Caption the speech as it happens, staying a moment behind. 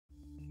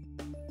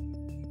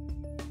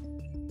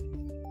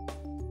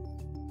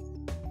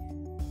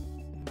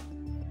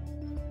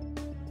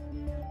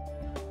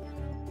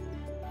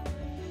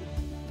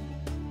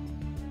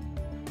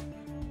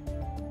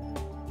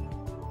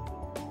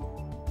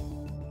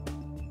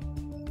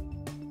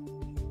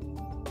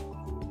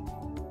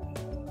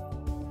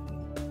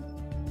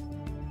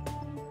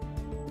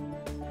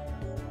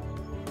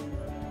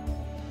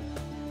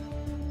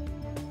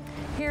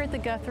Here at the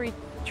Guthrie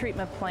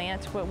treatment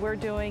plant, what we're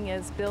doing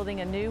is building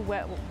a new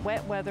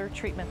wet weather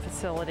treatment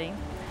facility,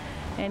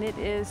 and it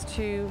is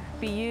to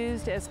be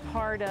used as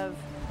part of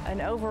an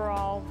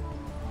overall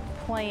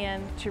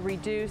plan to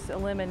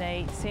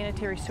eliminate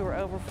sanitary sewer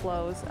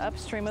overflows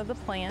upstream of the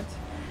plant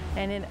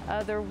and in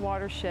other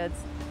watersheds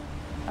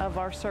of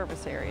our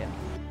service area.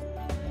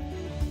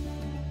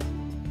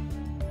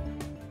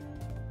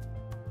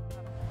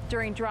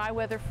 During dry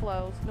weather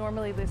flows,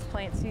 normally this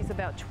plant sees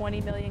about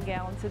 20 million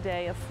gallons a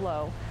day of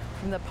flow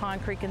from the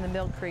Pond Creek and the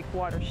Mill Creek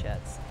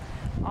watersheds.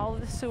 All of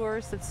the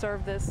sewers that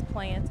serve this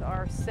plant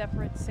are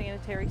separate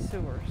sanitary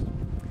sewers.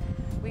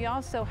 We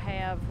also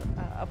have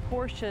a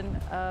portion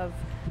of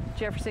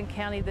Jefferson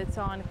County that's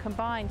on a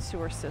combined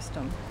sewer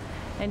system.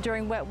 And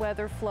during wet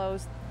weather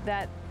flows,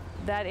 that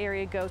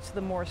area goes to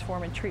the Morris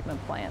Foreman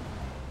treatment plant.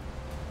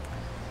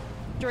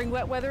 During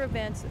wet weather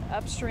events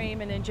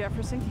upstream and in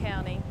Jefferson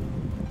County,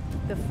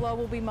 the flow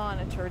will be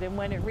monitored, and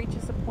when it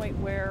reaches a point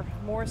where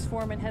Morris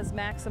Foreman has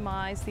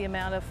maximized the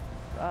amount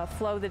of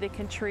flow that it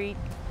can treat,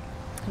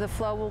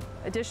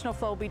 additional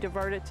flow will be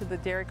diverted to the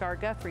Derrick R.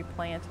 Guthrie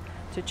plant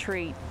to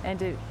treat and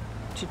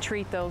to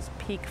treat those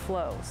peak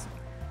flows.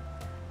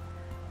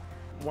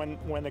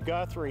 When the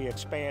Guthrie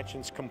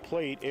expansion is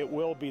complete, it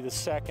will be the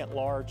second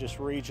largest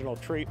regional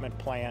treatment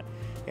plant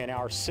in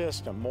our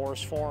system,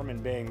 Morris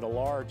Foreman being the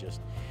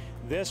largest.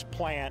 This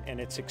plant and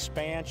its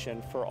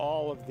expansion for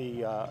all of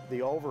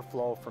the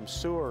overflow from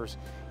sewers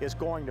is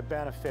going to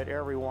benefit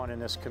everyone in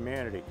this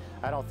community.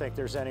 I don't think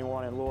there's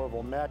anyone in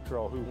Louisville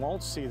Metro who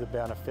won't see the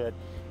benefit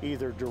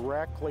either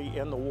directly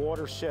in the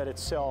watershed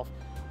itself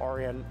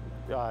or in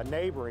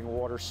neighboring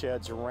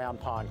watersheds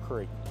around Pond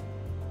Creek.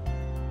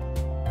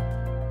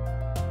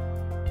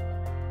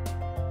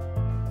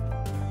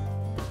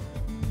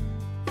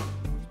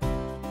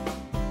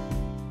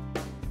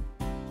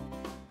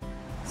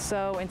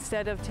 So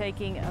instead of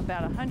taking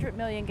about 100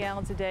 million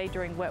gallons a day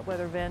during wet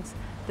weather events,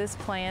 this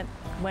plant,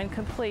 when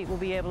complete, will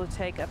be able to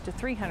take up to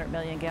 300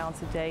 million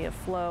gallons a day of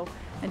flow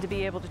and to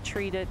be able to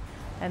treat it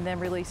and then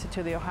release it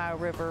to the Ohio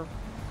River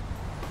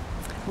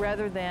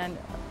rather than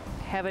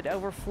have it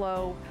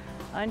overflow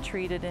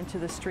untreated into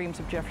the streams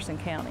of Jefferson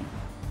County.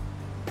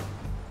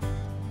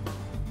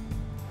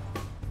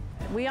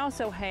 We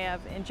also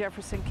have in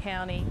Jefferson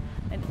County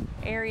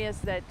areas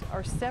that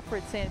are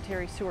separate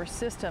sanitary sewer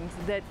systems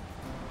that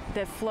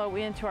flow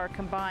into our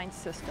combined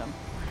system.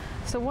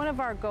 So one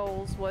of our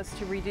goals was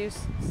to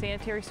reduce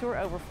sanitary sewer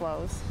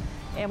overflows,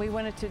 and we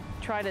wanted to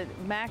try to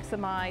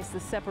maximize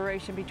the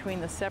separation between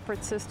the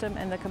separate system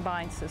and the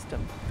combined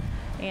system.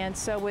 And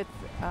so with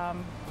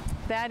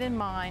that in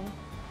mind,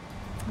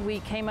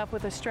 we came up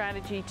with a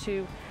strategy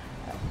to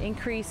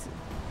increase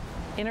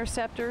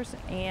interceptors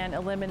and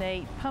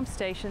eliminate pump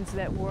stations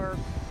that were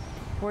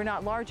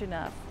not large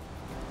enough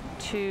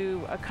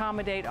to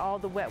accommodate all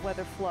the wet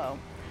weather flow.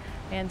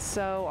 And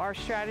so our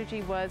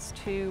strategy was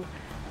to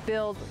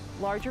build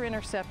larger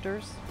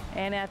interceptors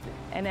and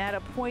at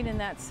a point in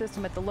that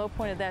system, at the low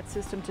point of that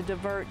system, to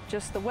divert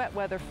just the wet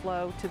weather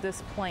flow to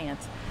this plant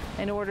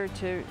in order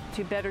to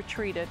better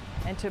treat it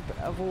and to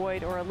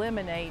avoid or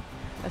eliminate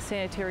a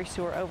sanitary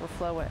sewer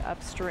overflow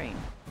upstream.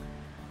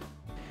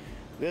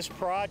 This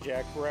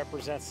project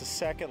represents the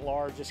second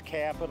largest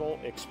capital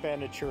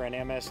expenditure in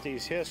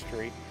MSD's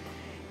history,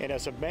 and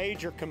is a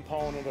major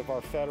component of our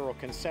federal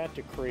consent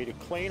decree to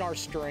clean our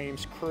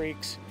streams,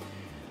 creeks,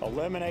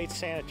 eliminate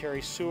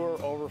sanitary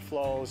sewer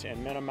overflows,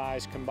 and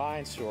minimize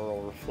combined sewer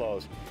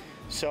overflows.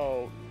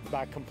 So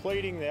by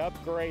completing the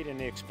upgrade and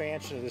the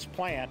expansion of this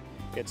plant,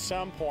 at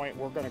some point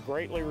we're going to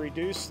greatly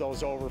reduce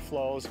those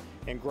overflows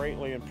and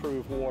greatly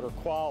improve water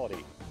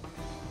quality.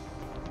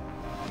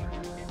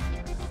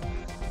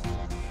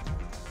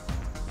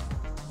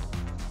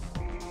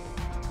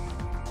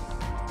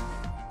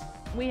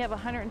 We have a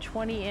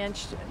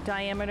 120-inch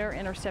diameter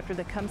interceptor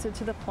that comes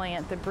into the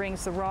plant that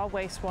brings the raw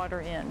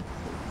wastewater in.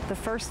 The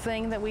first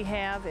thing that we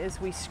have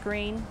is we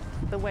screen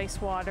the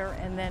wastewater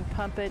and then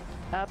pump it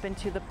up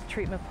into the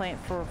treatment plant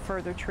for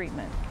further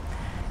treatment.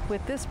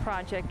 With this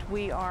project,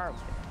 we are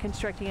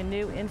constructing a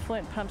new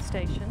influent pump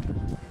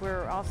station.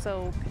 We're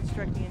also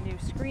constructing a new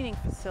screening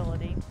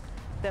facility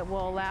that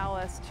will allow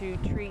us to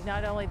treat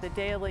not only the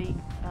daily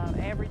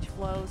average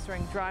flows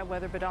during dry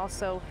weather, but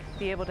also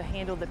be able to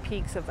handle the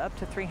peaks of up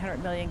to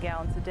 300 million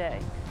gallons a day.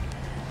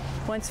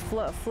 Once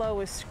flow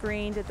is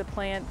screened at the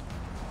plant,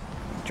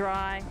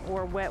 dry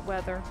or wet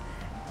weather,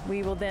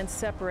 we will then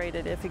separate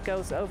it. If it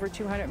goes over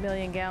 200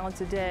 million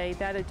gallons a day,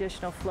 that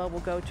additional flow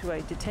will go to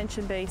a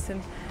detention basin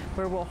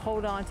where we'll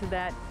hold on to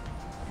that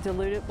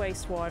diluted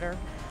wastewater,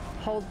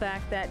 hold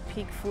back that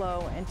peak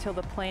flow until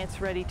the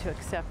plant's ready to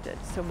accept it.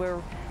 So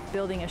we're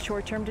building a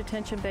short-term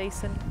detention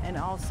basin and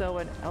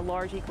also a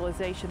large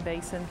equalization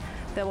basin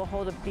that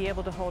will be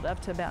able to hold up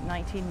to about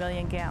 19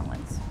 million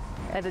gallons.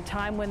 At a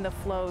time when the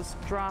flows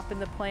drop in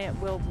the plant,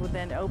 we'll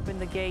then open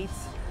the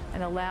gates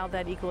and allow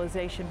that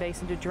equalization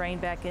basin to drain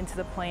back into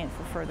the plant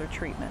for further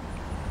treatment.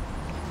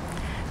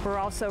 We're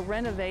also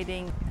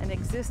renovating an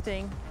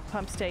existing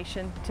pump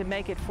station to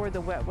make it for the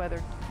wet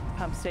weather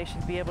pump station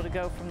to be able to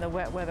go from the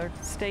wet weather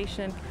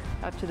station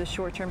up to the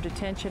short-term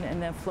detention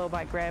and then flow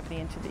by gravity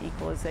into the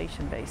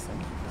equalization basin.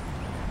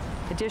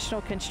 Additional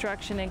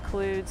construction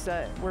includes,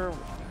 we're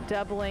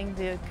doubling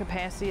the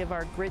capacity of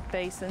our grit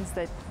basins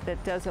that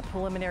does a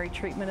preliminary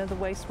treatment of the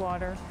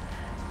wastewater.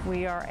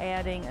 We are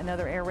adding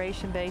another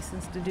aeration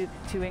basins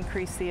to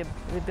increase the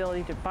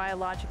ability to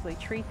biologically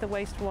treat the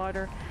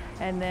wastewater,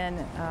 and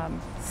then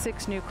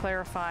 6 new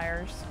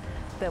clarifiers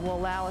that will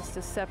allow us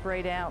to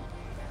separate out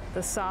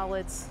the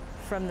solids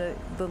from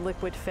the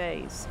liquid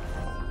phase.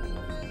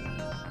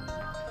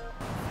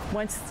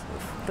 Once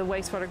the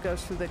wastewater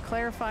goes through the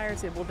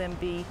clarifiers, it will then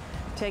be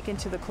taken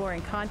to the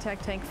chlorine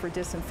contact tank for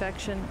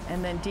disinfection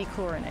and then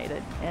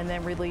dechlorinated and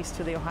then released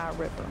to the Ohio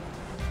River.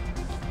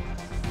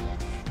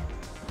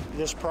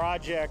 This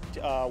project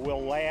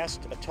will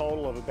last a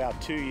total of about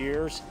 2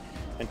 years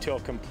until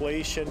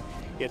completion.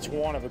 It's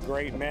one of a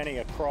great many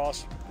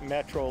across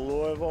Metro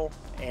Louisville,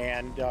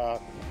 and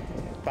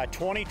by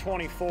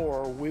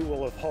 2024 we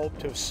will have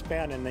hoped to have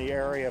spent in the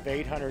area of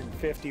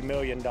 $850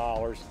 million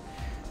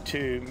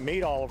to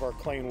meet all of our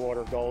clean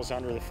water goals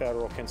under the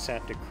federal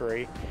consent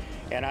decree.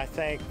 And I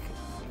think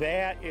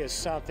that is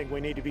something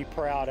we need to be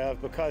proud of,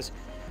 because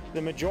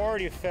the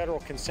majority of federal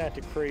consent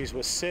decrees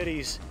with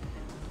cities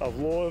of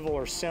Louisville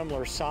or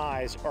similar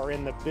size are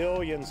in the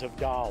billions of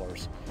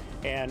dollars.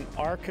 And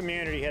our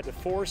community had the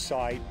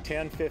foresight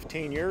 10,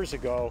 15 years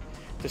ago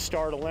to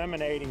start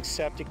eliminating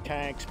septic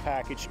tanks,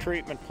 package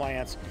treatment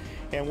plants,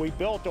 and we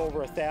built over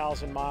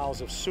 1,000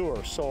 miles of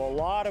sewer. So a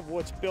lot of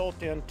what's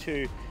built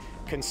into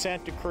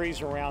consent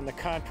decrees around the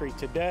country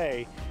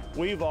today,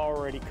 we've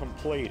already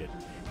completed.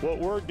 What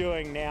we're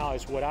doing now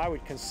is what I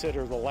would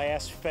consider the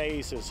last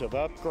phases of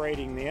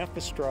upgrading the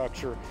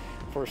infrastructure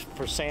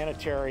for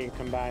sanitary and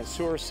combined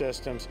sewer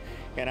systems,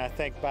 and I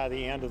think by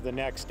the end of the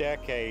next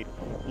decade,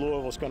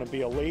 Louisville's going to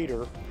be a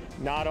leader,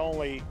 not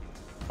only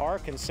our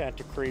consent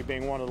decree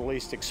being one of the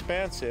least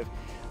expensive,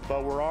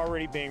 but we're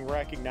already being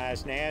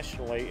recognized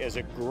nationally as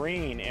a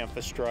green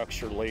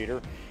infrastructure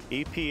leader.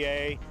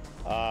 EPA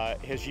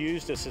has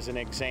used us as an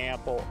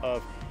example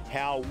of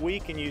how we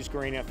can use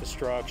green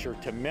infrastructure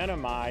to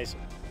minimize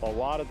a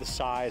lot of the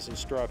size and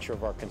structure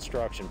of our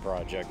construction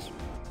projects.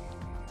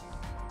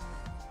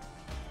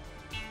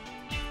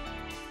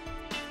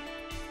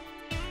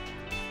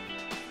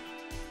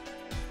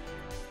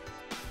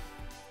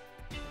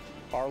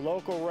 Our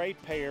local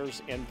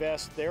ratepayers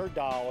invest their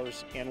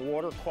dollars in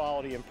water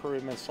quality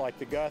improvements like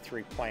the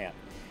Guthrie plant.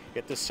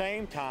 At the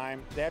same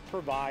time, that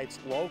provides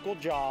local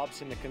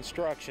jobs in the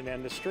construction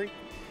industry,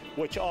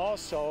 which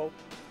also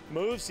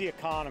moves the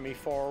economy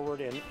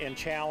forward in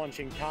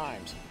challenging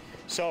times.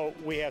 So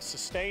we have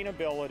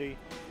sustainability,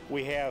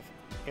 we have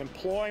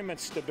employment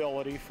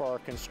stability for our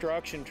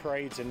construction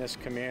trades in this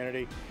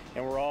community,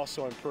 and we're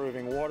also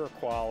improving water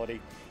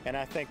quality, and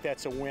I think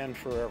that's a win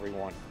for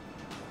everyone.